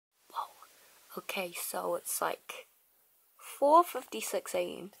Okay, so it's like 4:56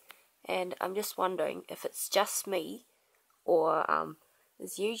 AM, and I'm just wondering if it's just me, or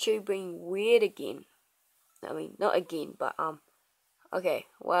is YouTube being weird again? I mean, not again, but okay,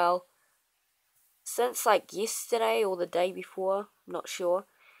 well, since like yesterday or the day before, I'm not sure,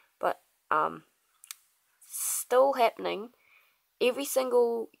 but still happening. Every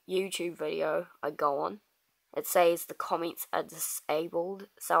single YouTube video I go on, it says the comments are disabled,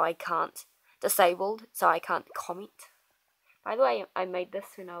 so I can't comment. By the way, I made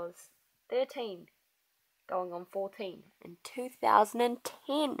this when I was 13, going on 14, in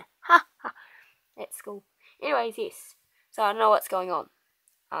 2010. Ha ha! At school. Anyways, yes. So I don't know what's going on.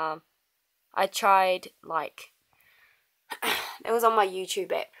 I tried, like, it was on my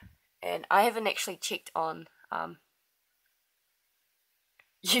YouTube app, and I haven't actually checked on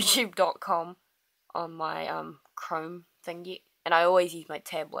youtube.com on my Chrome thing yet, and I always use my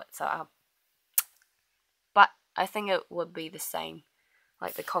tablet, so but I think it would be the same,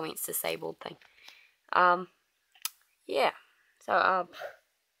 like the comments disabled thing. Yeah. So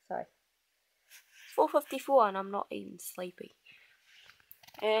sorry. 4:54 and I'm not even sleepy.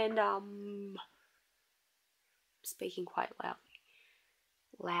 And speaking quite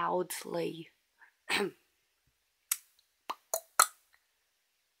loudly.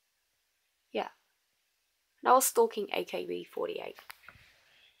 Yeah. And I was stalking AKB48.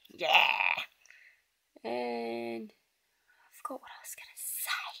 Yeah. And I forgot what I was gonna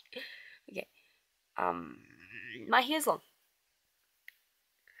say. Okay. My hair's long.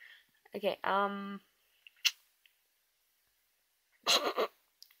 Okay,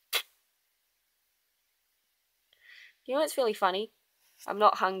 you know what's really funny? I'm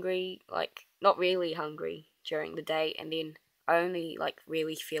not hungry, like, not really hungry during the day, and then I only, like,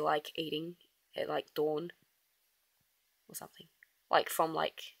 really feel like eating at, like, dawn or something. Like, from,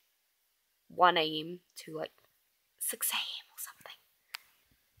 like, 1 AM to, like, 6 AM or something.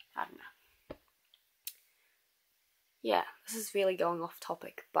 I don't know. Yeah, this is really going off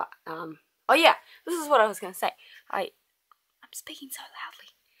topic, but, oh yeah, this is what I was gonna say. I'm speaking so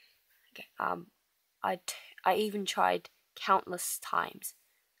loudly. Okay, I even tried countless times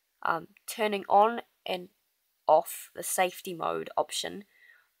turning on and off the safety mode option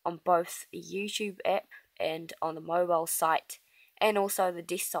on both the YouTube app and on the mobile site, and also the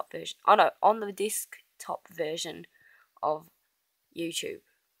desktop version. Oh no, on the desktop version of YouTube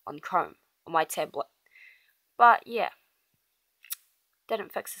on Chrome on my tablet. But yeah,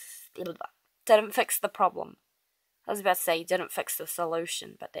 didn't fix the problem. I was about to say didn't fix the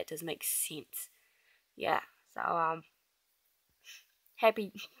solution, but that does make sense. Yeah, so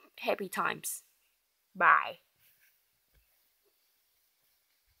happy times. Bye.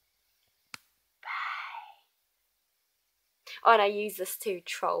 Bye. Oh, and I use this to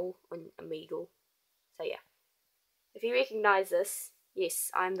troll on Omegle. So yeah, if you recognize this, yes,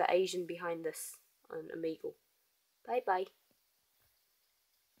 I'm the Asian behind this on Omegle. Bye bye.